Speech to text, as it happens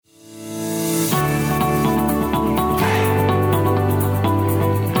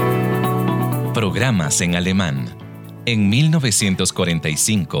Programas en alemán. En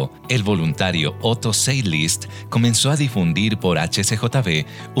 1945, el voluntario Otto Seidlitz comenzó a difundir por HCJB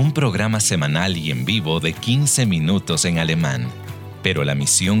un programa semanal y en vivo de 15 minutos en alemán. Pero la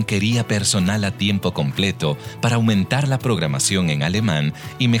misión quería personal a tiempo completo para aumentar la programación en alemán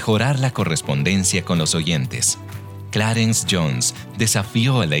y mejorar la correspondencia con los oyentes. Clarence Jones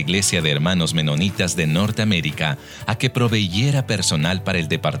desafió a la Iglesia de Hermanos Menonitas de Norteamérica a que proveyera personal para el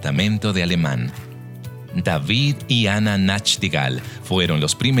departamento de alemán. David y Anna Nachtigal fueron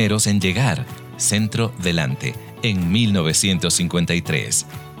los primeros en llegar, centro-delante, en 1953.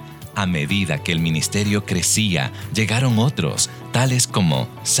 A medida que el ministerio crecía, llegaron otros, tales como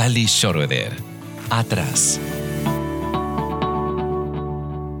Sally Schroeder. Atrás.